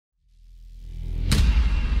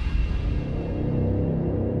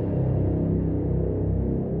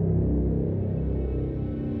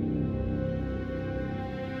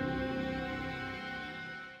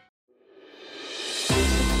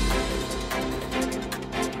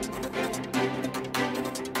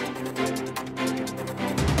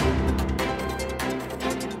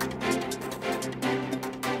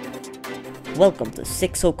Welcome to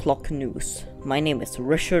 6 o'clock news. My name is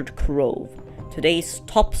Richard Grove. Today's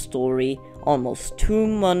top story, almost 2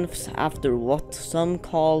 months after what some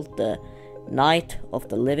call the Night of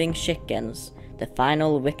the Living Chickens, the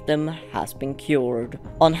final victim has been cured.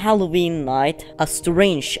 On Halloween night, a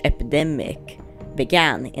strange epidemic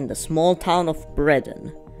began in the small town of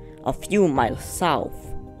Bredon, a few miles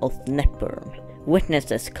south of Nepern.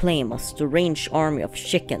 Witnesses claim a strange army of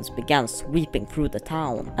chickens began sweeping through the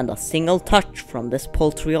town, and a single touch from this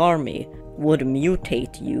poultry army would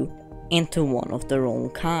mutate you into one of their own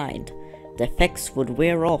kind. The effects would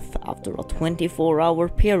wear off after a 24-hour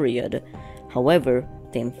period. However,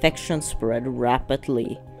 the infection spread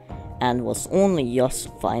rapidly and was only just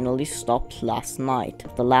finally stopped last night,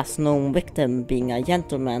 the last known victim being a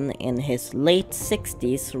gentleman in his late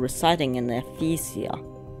 60s residing in Ephesia.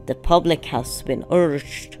 The public has been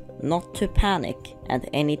urged not to panic, and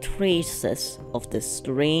any traces of this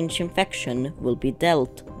strange infection will be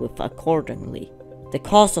dealt with accordingly. The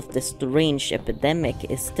cause of this strange epidemic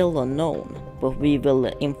is still unknown, but we will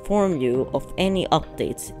inform you of any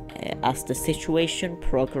updates as the situation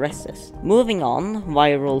progresses. Moving on,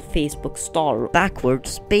 viral Facebook star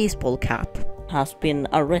Backwards Baseball Cap has been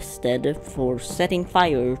arrested for setting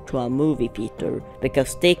fire to a movie theater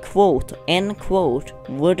because they end quote,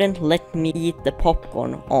 wouldn't let me eat the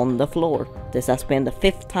popcorn on the floor. This has been the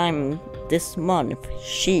 5th time this month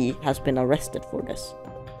she has been arrested for this.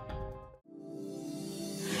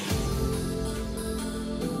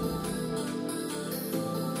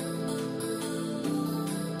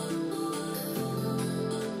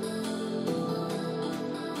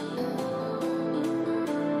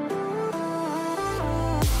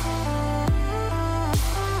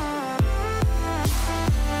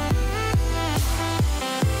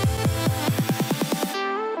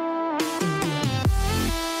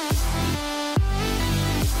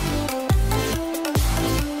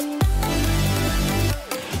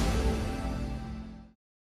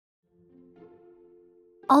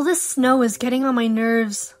 All this snow is getting on my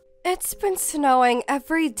nerves. It's been snowing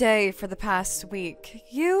every day for the past week.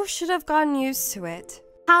 You should have gotten used to it.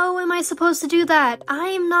 How am I supposed to do that? I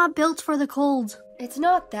am not built for the cold. It's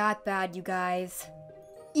not that bad, you guys.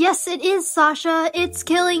 Yes, it is, Sasha. It's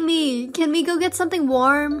killing me. Can we go get something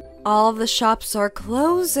warm? All the shops are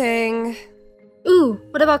closing. Ooh,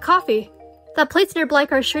 what about coffee? That place near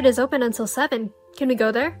Blycar Street is open until 7. Can we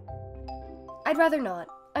go there? I'd rather not.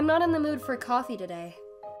 I'm not in the mood for coffee today.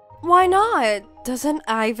 Why not? Doesn't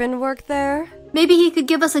Ivan work there? Maybe he could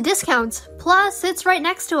give us a discount. Plus, it's right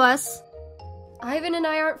next to us. Ivan and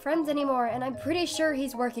I aren't friends anymore, and I'm pretty sure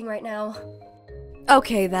he's working right now.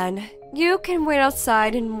 Okay then. You can wait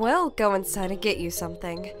outside and we'll go inside and get you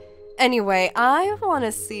something. Anyway, I want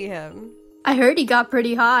to see him. I heard he got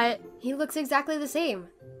pretty hot. He looks exactly the same.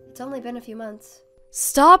 It's only been a few months.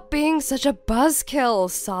 Stop being such a buzzkill,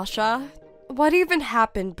 Sasha. What even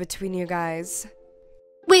happened between you guys?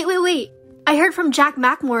 Wait. I heard from Jack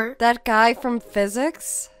Mackmore. That guy from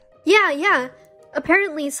physics? Yeah.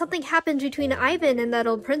 Apparently, something happened between Ivan and that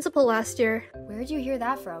old principal last year. Where'd you hear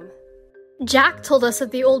that from? Jack told us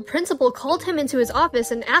that the old principal called him into his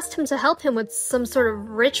office and asked him to help him with some sort of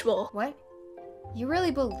ritual. What? You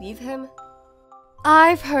really believe him?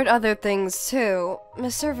 I've heard other things too.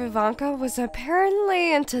 Mr. Vivanka was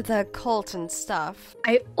apparently into the cult and stuff.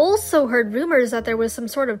 I also heard rumors that there was some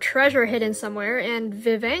sort of treasure hidden somewhere, and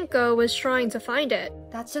Vivanka was trying to find it.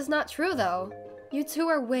 That's just not true, though. You two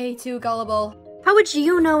are way too gullible. How would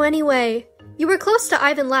you know anyway? You were close to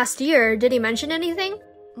Ivan last year. Did he mention anything?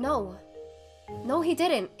 No, he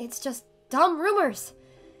didn't. It's just dumb rumors.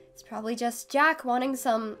 It's probably just Jack wanting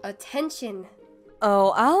some attention.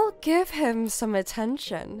 Oh, I'll give him some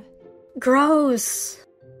attention. Gross.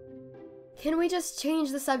 Can we just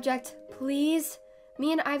change the subject, please?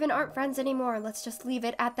 Me and Ivan aren't friends anymore. Let's just leave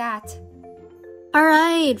it at that.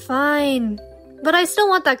 Alright, fine. But I still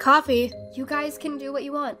want that coffee. You guys can do what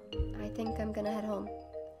you want. I think I'm gonna head home.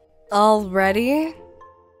 Already?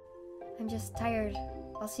 I'm just tired.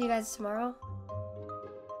 I'll see you guys tomorrow.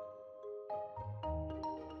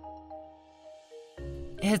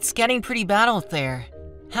 It's getting pretty bad out there.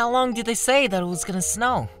 How long did they say that it was gonna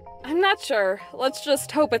snow? I'm not sure. Let's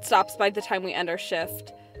just hope it stops by the time we end our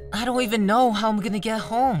shift. I don't even know how I'm gonna get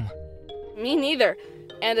home. Me neither.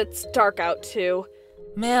 And it's dark out too.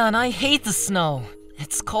 Man, I hate the snow.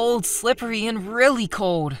 It's cold, slippery, and really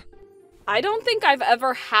cold. I don't think I've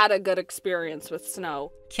ever had a good experience with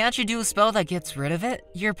snow. Can't you do a spell that gets rid of it?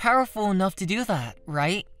 You're powerful enough to do that,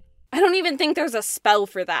 right? I don't even think there's a spell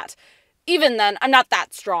for that. Even then, I'm not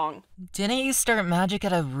that strong. Didn't you start magic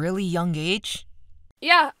at a really young age?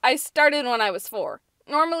 Yeah, I started when I was 4.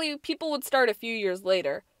 Normally, people would start a few years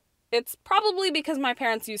later. It's probably because my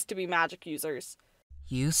parents used to be magic users.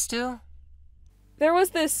 Used to? There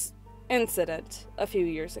was this incident a few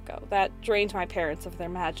years ago that drained my parents of their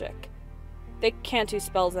magic. They can't do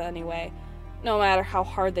spells anyway, no matter how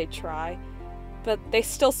hard they try, but they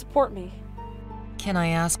still support me. Can I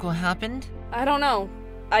ask what happened? I don't know.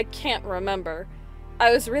 I can't remember.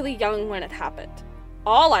 I was really young when it happened.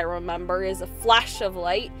 All I remember is a flash of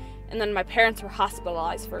light, and then my parents were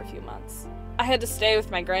hospitalized for a few months. I had to stay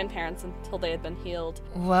with my grandparents until they had been healed.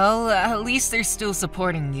 Well, at least they're still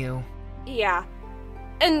supporting you. Yeah.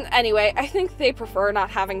 And anyway, I think they prefer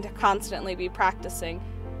not having to constantly be practicing.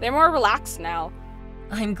 They're more relaxed now.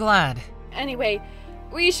 I'm glad. Anyway,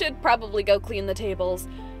 we should probably go clean the tables.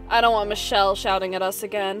 I don't want Michelle shouting at us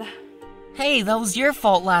again. Hey, that was your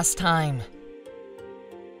fault last time.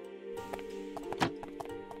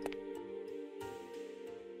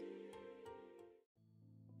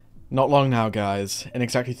 Not long now, guys. In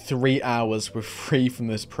exactly 3 hours, we're free from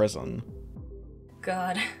this prison.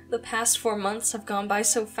 God, the past 4 months have gone by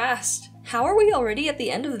so fast. How are we already at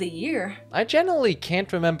the end of the year? I generally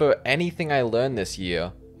can't remember anything I learned this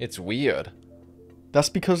year. It's weird. That's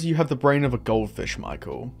because you have the brain of a goldfish,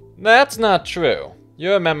 Michael. That's not true.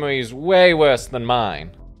 Your memory's way worse than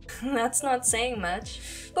mine. That's not saying much.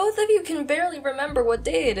 Both of you can barely remember what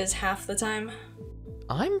day it is half the time.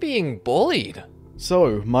 I'm being bullied.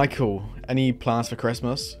 So, Michael, any plans for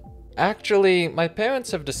Christmas? Actually, my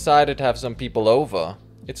parents have decided to have some people over.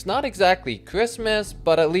 It's not exactly Christmas,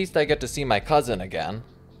 but at least I get to see my cousin again.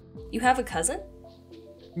 You have a cousin?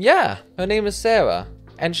 Yeah, her name is Sarah,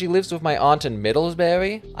 and she lives with my aunt in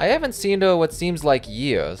Middlesbury. I haven't seen her what seems like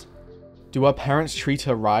years. Do our parents treat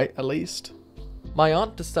her right, at least? My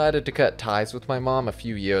aunt decided to cut ties with my mom a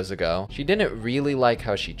few years ago. She didn't really like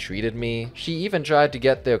how she treated me. She even tried to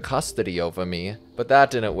get their custody over me, but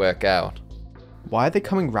that didn't work out. Why are they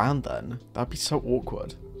coming round then? That'd be so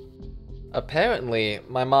awkward. Apparently,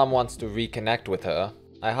 my mom wants to reconnect with her.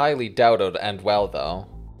 I highly doubt it'll end well though.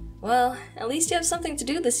 Well, at least you have something to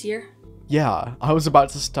do this year. Yeah, I was about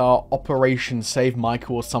to start Operation Save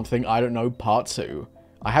Michael or something, I don't know, part 2.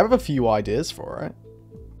 I have a few ideas for it.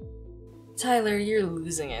 Tyler, you're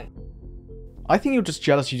losing it. I think you're just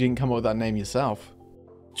jealous you didn't come up with that name yourself.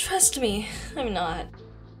 Trust me, I'm not.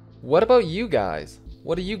 What about you guys?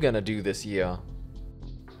 What are you gonna do this year?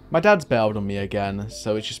 My dad's bailed on me again,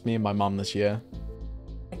 so it's just me and my mum this year.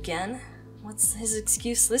 Again? What's his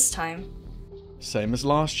excuse this time? Same as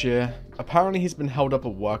last year. Apparently he's been held up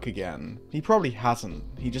at work again. He probably hasn't.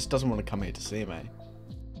 He just doesn't want to come here to see me.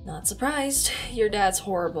 Not surprised. Your dad's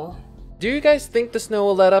horrible. Do you guys think the snow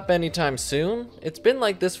will let up anytime soon? It's been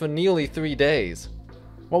like this for nearly 3 days.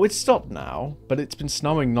 Well, it's stopped now, but it's been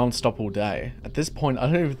snowing non-stop all day. At this point, I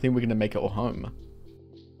don't even think we're going to make it all home.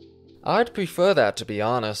 I'd prefer that, to be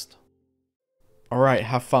honest. Alright,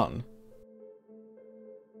 have fun.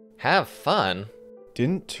 Have fun?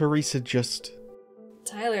 Didn't Theresa just...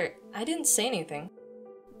 Tyler, I didn't say anything.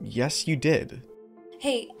 Yes, you did.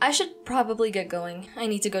 Hey, I should probably get going. I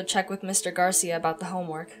need to go check with Mr. Garcia about the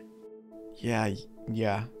homework.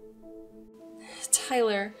 Yeah.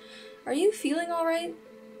 Tyler, are you feeling alright?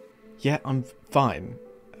 Yeah, I'm fine.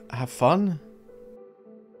 Have fun?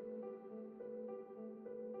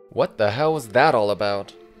 What the hell was that all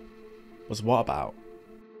about? Was what about?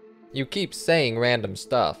 You keep saying random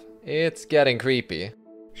stuff. It's getting creepy.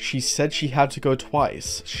 She said she had to go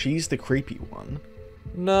twice. She's the creepy one.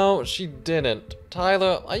 No, she didn't.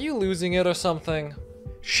 Tyler, are you losing it or something?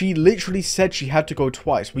 She literally said she had to go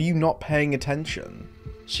twice. Were you not paying attention?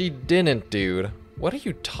 She didn't, dude. What are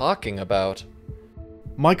you talking about?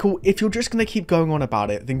 Michael, if you're just gonna keep going on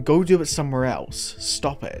about it, then go do it somewhere else.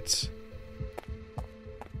 Stop it.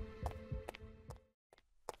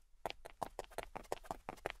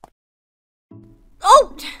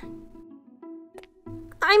 Oh!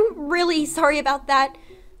 I'm really sorry about that.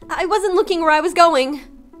 I wasn't looking where I was going.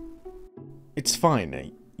 It's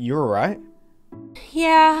fine. You're alright?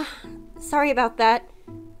 Yeah, sorry about that.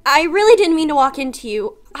 I really didn't mean to walk into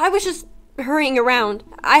you. I was just hurrying around.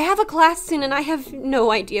 I have a class soon and I have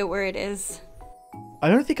no idea where it is. I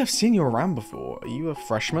don't think I've seen you around before. Are you a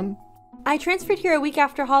freshman? I transferred here a week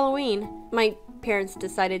after Halloween. My parents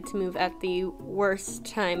decided to move at the worst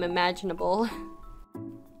time imaginable.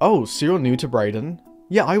 Oh, so you're new to Bredon?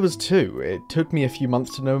 Yeah, I was too. It took me a few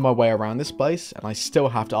months to know my way around this place, and I still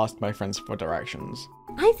have to ask my friends for directions.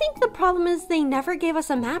 I think the problem is they never gave us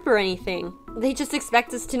a map or anything. They just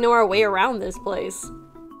expect us to know our way around this place.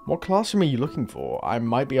 What classroom are you looking for? I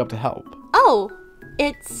might be able to help. Oh,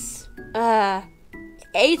 it's,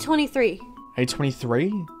 A23.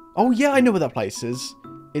 A23? Oh yeah, I know where that place is.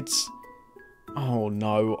 It's... Oh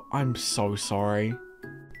no, I'm so sorry.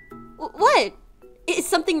 What? Is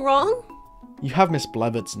something wrong? You have Miss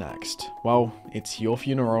Blevins next. Well, it's your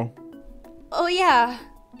funeral. Oh yeah,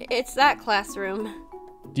 it's that classroom.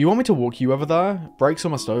 Do you want me to walk you over there? Break's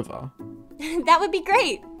almost over. That would be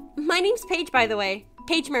great. My name's Paige, by the way.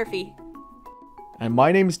 Paige Murphy. And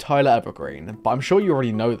my name's Tyler Evergreen, but I'm sure you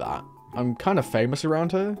already know that. I'm kind of famous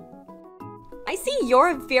around here. I see you're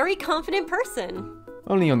a very confident person.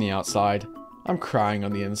 Only on the outside. I'm crying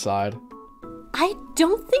on the inside. I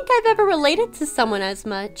don't think I've ever related to someone as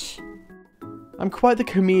much. I'm quite the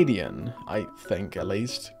comedian, I think, at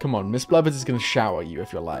least. Come on, Miss Blevins is gonna shower you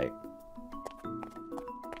if you're late.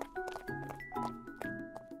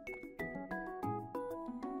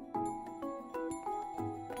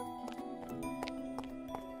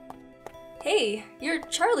 Hey, you're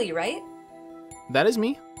Charlie, right? That is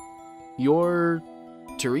me. You're...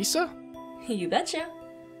 Theresa? You betcha.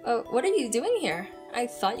 What are you doing here? I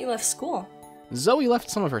thought you left school. Zoe left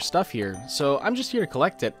some of her stuff here, so I'm just here to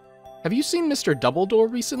collect it. Have you seen Mr.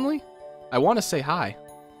 Doubledore recently? I want to say hi.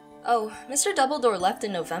 Oh, Mr. Doubledore left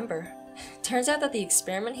in November. Turns out that the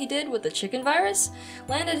experiment he did with the chicken virus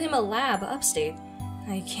landed him a lab upstate.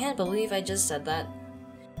 I can't believe I just said that.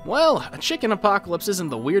 Well, a chicken apocalypse isn't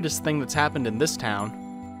the weirdest thing that's happened in this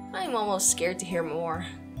town. I'm almost scared to hear more.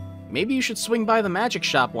 Maybe you should swing by the magic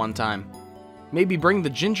shop one time. Maybe bring the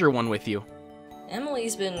ginger one with you.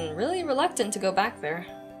 Emily's been really reluctant to go back there.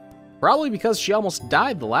 Probably because she almost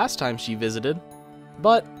died the last time she visited.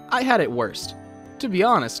 But I had it worst. To be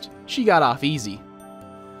honest, she got off easy.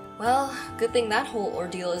 Well, good thing that whole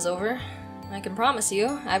ordeal is over. I can promise you,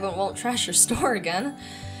 I won't trash your store again.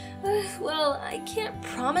 Well, I can't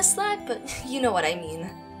promise that, but you know what I mean.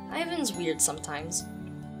 Ivan's weird sometimes.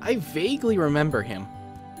 I vaguely remember him.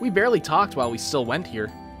 We barely talked while we still went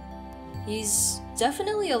here. He's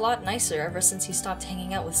definitely a lot nicer ever since he stopped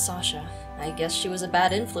hanging out with Sasha. I guess she was a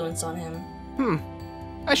bad influence on him.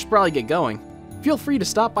 I should probably get going. Feel free to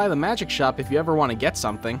stop by the magic shop if you ever want to get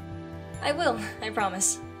something. I will, I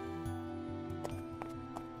promise.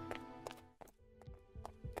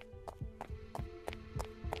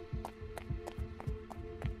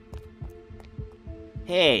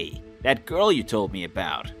 Hey, that girl you told me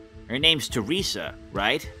about. Her name's Theresa,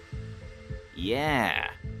 right? Yeah.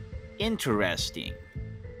 Interesting.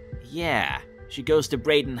 Yeah, she goes to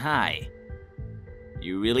Bredon High.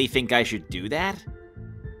 You really think I should do that?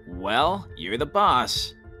 Well, you're the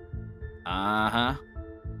boss. Uh-huh.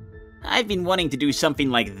 I've been wanting to do something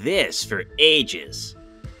like this for ages.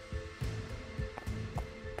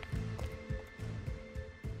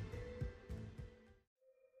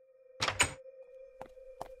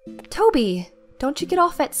 Toby, don't you get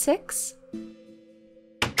off at 6?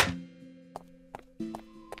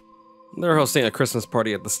 They're hosting a Christmas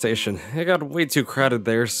party at the station. It got way too crowded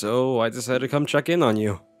there, so I decided to come check in on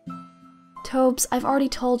you. Tobes, I've already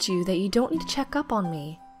told you that you don't need to check up on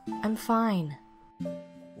me. I'm fine.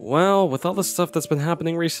 Well, with all the stuff that's been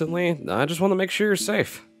happening recently, I just want to make sure you're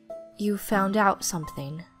safe. You found out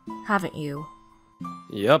something, haven't you?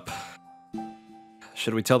 Yep.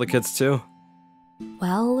 Should we tell the kids too?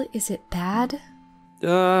 Well, is it bad?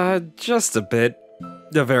 Just a bit.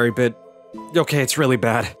 A very bit. Okay, it's really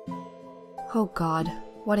bad. Oh god,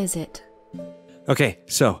 what is it? Okay,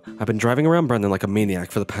 so, I've been driving around Bredon like a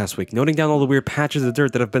maniac for the past week, noting down all the weird patches of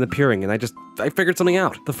dirt that have been appearing, and I figured something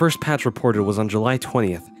out. The first patch reported was on July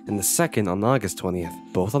 20th, and the second on August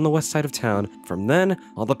 20th, both on the west side of town. From then,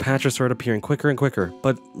 all the patches started appearing quicker and quicker,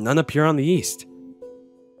 but none appear on the east.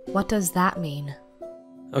 What does that mean?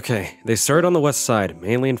 Okay, they started on the west side,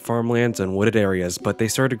 mainly in farmlands and wooded areas, but they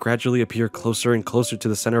started to gradually appear closer and closer to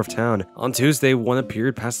the center of town. On Tuesday, one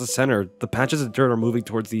appeared past the center. The patches of dirt are moving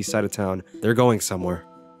towards the east side of town. They're going somewhere.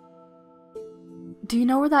 Do you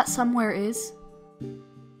know where that somewhere is?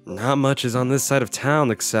 Not much is on this side of town,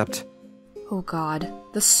 except... Oh god,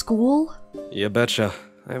 the school? You betcha.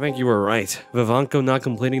 I think you were right. Vivanco not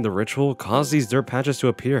completing the ritual caused these dirt patches to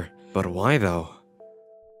appear. But why, though?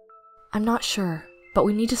 I'm not sure. But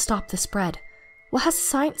we need to stop the spread. What has the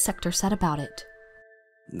science sector said about it?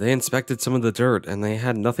 They inspected some of the dirt, and they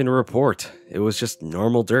had nothing to report. It was just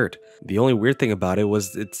normal dirt. The only weird thing about it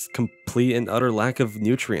was its complete and utter lack of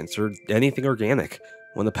nutrients or anything organic.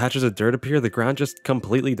 When the patches of dirt appear, the ground just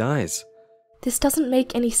completely dies. This doesn't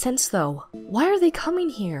make any sense, though. Why are they coming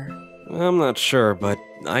here? I'm not sure, but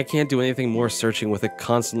I can't do anything more searching with it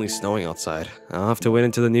constantly snowing outside. I'll have to wait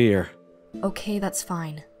until the new year. Okay, that's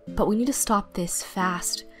fine. But we need to stop this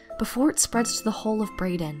fast, before it spreads to the whole of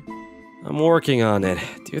Bredon. I'm working on it.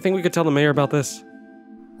 Do you think we could tell the mayor about this?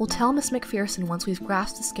 We'll tell Miss McPherson once we've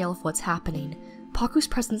grasped the scale of what's happening. Paku's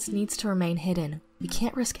presence needs to remain hidden. We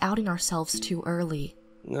can't risk outing ourselves too early.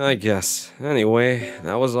 I guess. Anyway,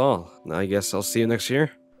 that was all. I guess I'll see you next year.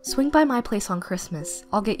 Swing by my place on Christmas.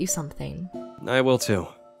 I'll get you something. I will too.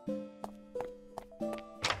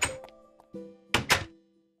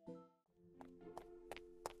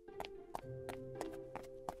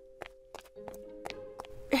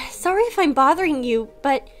 Sorry if I'm bothering you,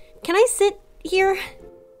 but can I sit here?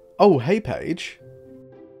 Oh, hey, Paige.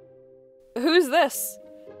 Who's this?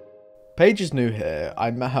 Paige is new here.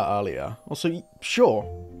 I met her earlier. Also, sure.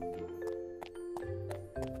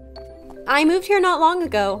 I moved here not long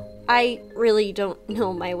ago. I really don't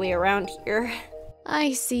know my way around here.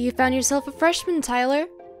 I see you found yourself a freshman, Tyler.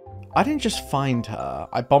 I didn't just find her.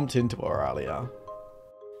 I bumped into her earlier.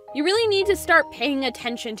 You really need to start paying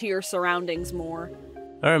attention to your surroundings more.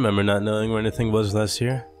 I remember not knowing where anything was last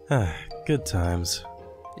year. Good times.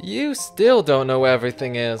 You still don't know where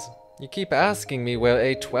everything is. You keep asking me where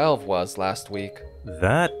A12 was last week.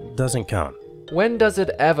 That doesn't count. When does it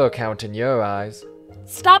ever count in your eyes?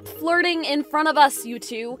 Stop flirting in front of us, you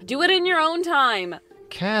two. Do it in your own time.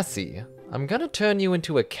 Cassie, I'm gonna turn you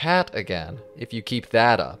into a cat again, if you keep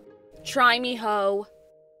that up. Try me, ho.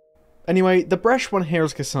 Anyway, the Bresh one here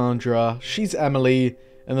is Cassandra, she's Emily,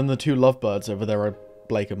 and then the two lovebirds over there are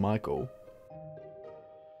Blake and Michael.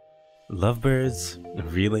 Lovebirds?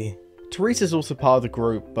 Really? Theresa's also part of the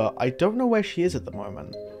group, but I don't know where she is at the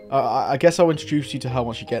moment. I guess I'll introduce you to her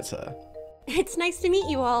once she gets here. It's nice to meet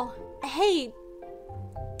you all. Hey,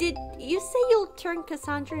 did you say you'll turn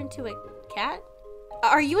Cassandra into a cat?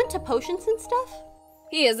 Are you into potions and stuff?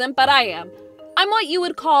 He isn't, but I am. I'm what you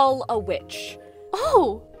would call a witch.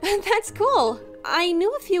 Oh, that's cool. I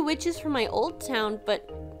knew a few witches from my old town,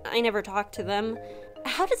 but I never talked to them.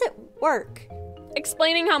 How does it work?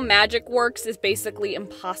 Explaining how magic works is basically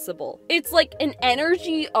impossible. It's like an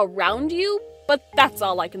energy around you, but that's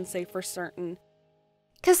all I can say for certain.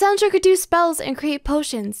 Cassandra could do spells and create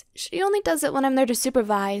potions. She only does it when I'm there to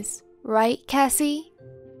supervise. Right, Cassie?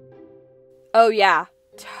 Oh yeah,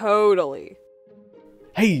 totally.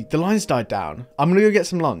 Hey, the line's died down. I'm gonna go get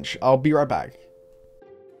some lunch. I'll be right back.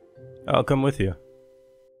 I'll come with you.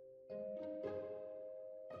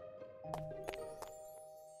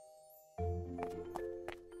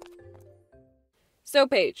 So,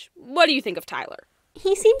 Paige, what do you think of Tyler?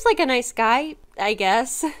 He seems like a nice guy, I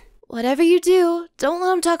guess. Whatever you do, don't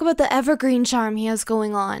let him talk about the evergreen charm he has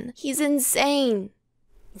going on. He's insane.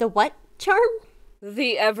 The what charm?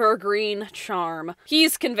 The evergreen charm.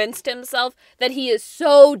 He's convinced himself that he is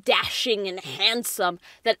so dashing and handsome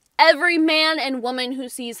that every man and woman who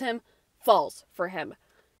sees him falls for him.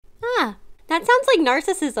 Ah, that sounds like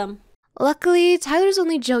narcissism. Luckily, Tyler's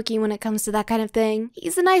only joking when it comes to that kind of thing.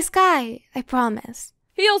 He's a nice guy, I promise.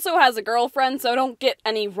 He also has a girlfriend, so don't get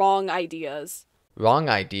any wrong ideas. Wrong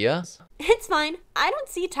ideas? It's fine. I don't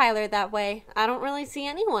see Tyler that way. I don't really see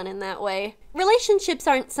anyone in that way. Relationships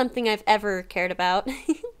aren't something I've ever cared about.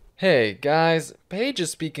 Hey, guys, Paige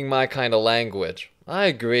is speaking my kind of language. I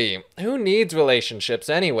agree. Who needs relationships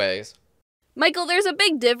anyways? Michael, there's a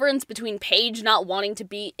big difference between Paige not wanting to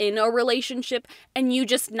be in a relationship and you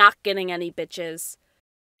just not getting any bitches.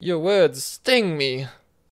 Your words sting me.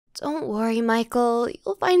 Don't worry, Michael.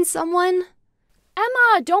 You'll find someone.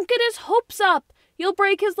 Emma, don't get his hopes up. You'll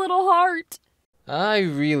break his little heart. I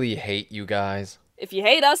really hate you guys. If you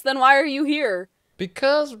hate us, then why are you here?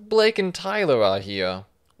 Because Blake and Tyler are here.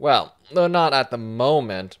 Well, they're not at the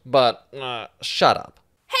moment, but shut up.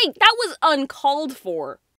 Hey, that was uncalled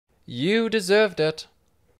for. You deserved it.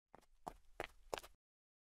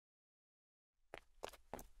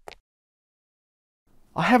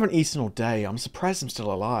 I haven't eaten all day. I'm surprised I'm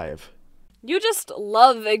still alive. You just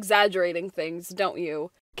love exaggerating things, don't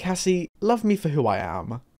you? Cassie, love me for who I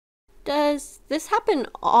am. Does this happen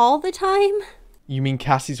all the time? You mean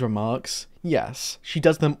Cassie's remarks? Yes, she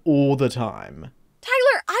does them all the time.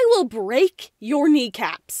 Tyler, I will break your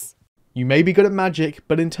kneecaps. You may be good at magic,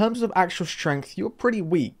 but in terms of actual strength, you're pretty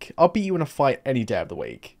weak. I'll beat you in a fight any day of the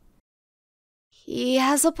week. He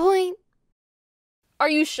has a point. Are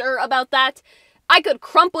you sure about that? I could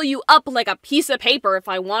crumple you up like a piece of paper if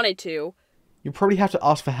I wanted to. You'll probably have to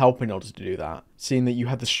ask for help in order to do that, seeing that you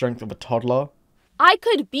have the strength of a toddler. I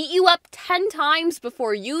could beat you up 10 times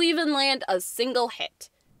before you even land a single hit.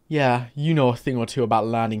 Yeah, you know a thing or two about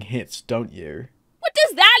landing hits, don't you? What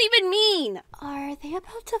does that even mean? Are they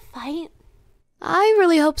about to fight? I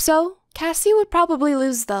really hope so. Cassie would probably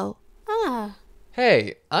lose, though. Ah.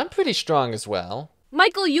 Hey, I'm pretty strong as well.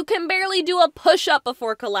 Michael, you can barely do a push-up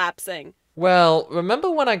before collapsing. Well,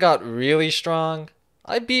 remember when I got really strong?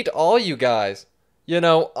 I beat all you guys. You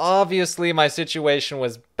know, obviously my situation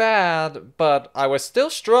was bad, but I was still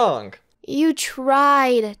strong. You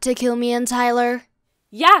tried to kill me and Tyler.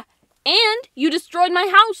 Yeah, and you destroyed my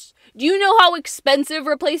house. Do you know how expensive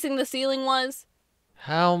replacing the ceiling was?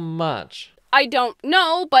 How much? I don't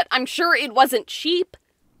know, but I'm sure it wasn't cheap.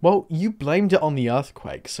 Well, you blamed it on the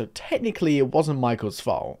earthquake, so technically it wasn't Michael's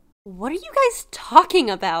fault. What are you guys talking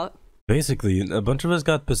about? Basically, a bunch of us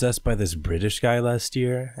got possessed by this British guy last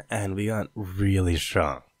year, and we got really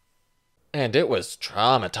strong. And it was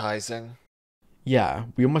traumatizing. Yeah,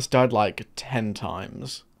 we almost died like 10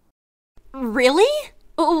 times. Really?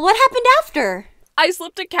 What happened after? I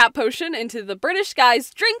slipped a cat potion into the British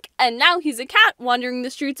guy's drink, and now he's a cat wandering the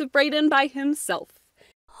streets of Bredon by himself.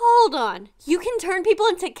 Hold on. You can turn people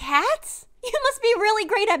into cats? You must be really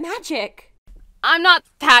great at magic. I'm not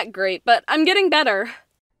that great, but I'm getting better.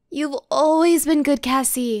 You've always been good,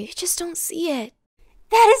 Cassie. You just don't see it.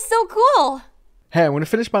 That is so cool. Hey, I'm gonna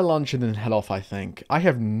finish my lunch and then head off, I think. I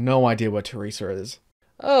have no idea where Theresa is.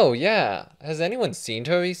 Oh, yeah. Has anyone seen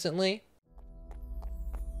her recently?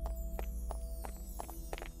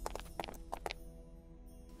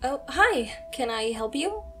 Oh, hi. Can I help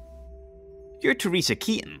you? You're Theresa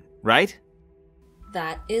Keaton, right?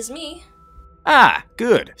 That is me. Ah,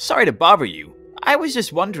 good. Sorry to bother you. I was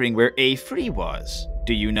just wondering where A3 was.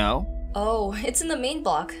 Do you know? Oh, it's in the main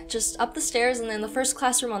block, just up the stairs and then the first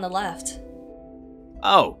classroom on the left.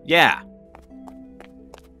 Oh, yeah.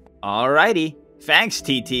 Alrighty. Thanks,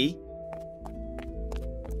 TT.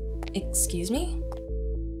 Excuse me?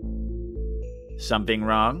 Something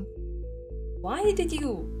wrong? Why did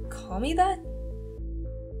you call me that?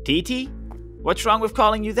 TT? What's wrong with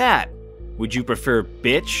calling you that? Would you prefer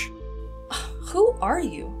bitch? Who are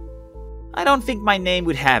you? I don't think my name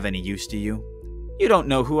would have any use to you. You don't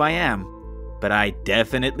know who I am. But I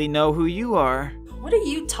definitely know who you are. What are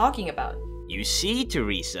you talking about? You see,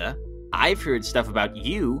 Theresa, I've heard stuff about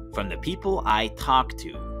you from the people I talk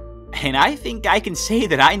to. And I think I can say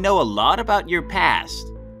that I know a lot about your past.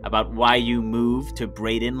 About why you moved to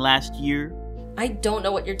Bredon last year. I don't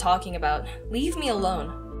know what you're talking about. Leave me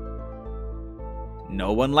alone.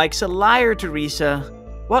 No one likes a liar, Theresa.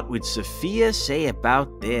 What would Sophia say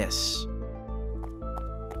about this?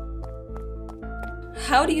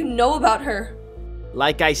 How do you know about her?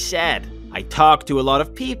 Like I said, I talk to a lot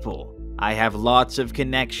of people. I have lots of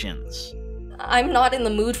connections. I'm not in the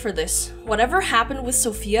mood for this. Whatever happened with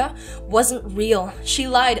Sophia wasn't real. She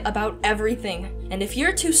lied about everything. And if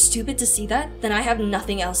you're too stupid to see that, then I have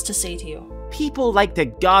nothing else to say to you. People like to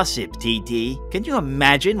gossip, TT. Can you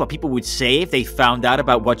imagine what people would say if they found out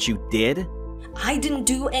about what you did? I didn't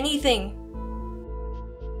do anything.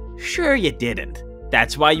 Sure you didn't.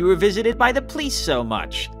 That's why you were visited by the police so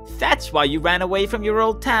much. That's why you ran away from your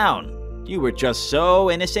old town. You were just so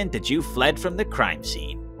innocent that you fled from the crime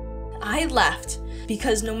scene. I left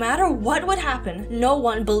because no matter what would happen, no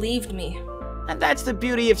one believed me. And that's the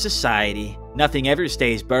beauty of society. Nothing ever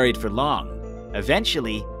stays buried for long.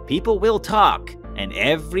 Eventually, people will talk, and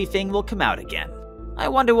everything will come out again. I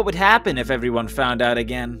wonder what would happen if everyone found out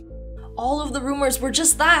again. All of the rumors were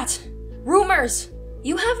just that. Rumors!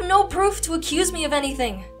 You have no proof to accuse me of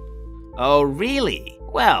anything. Oh, really?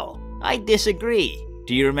 Well, I disagree.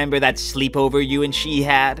 Do you remember that sleepover you and she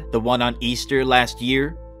had? The one on Easter last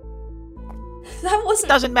year? That wasn't—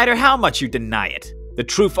 Doesn't matter how much you deny it. The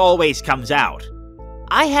truth always comes out.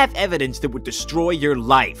 I have evidence that would destroy your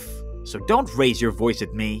life. So don't raise your voice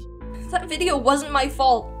at me. That video wasn't my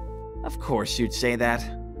fault. Of course you'd say that.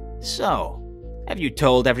 So, have you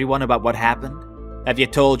told everyone about what happened? Have you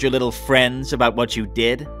told your little friends about what you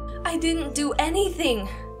did? I didn't do anything.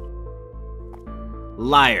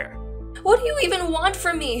 Liar. What do you even want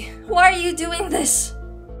from me? Why are you doing this?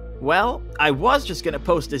 Well, I was just gonna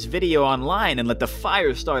post this video online and let the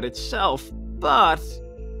fire start itself, but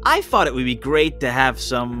I thought it would be great to have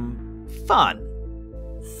some fun.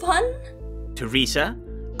 Fun? Theresa,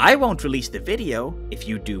 I won't release the video if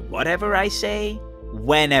you do whatever I say,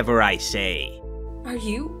 whenever I say. Are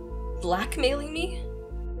you blackmailing me?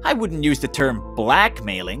 I wouldn't use the term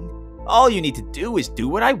blackmailing. All you need to do is do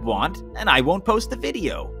what I want, and I won't post the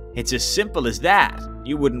video. It's as simple as that.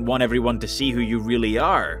 You wouldn't want everyone to see who you really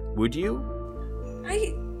are, would you?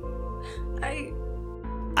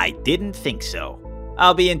 I didn't think so.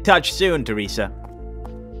 I'll be in touch soon, Theresa.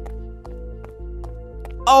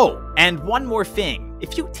 Oh, and one more thing.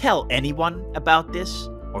 If you tell anyone about this,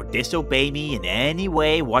 or disobey me in any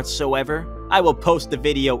way whatsoever, I will post the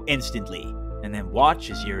video instantly, and then watch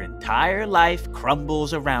as your entire life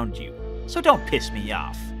crumbles around you. So don't piss me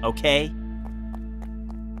off, okay?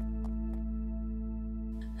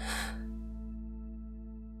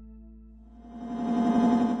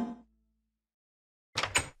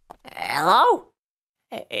 Hello?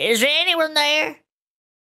 Is there anyone there?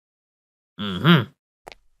 Mm-hmm.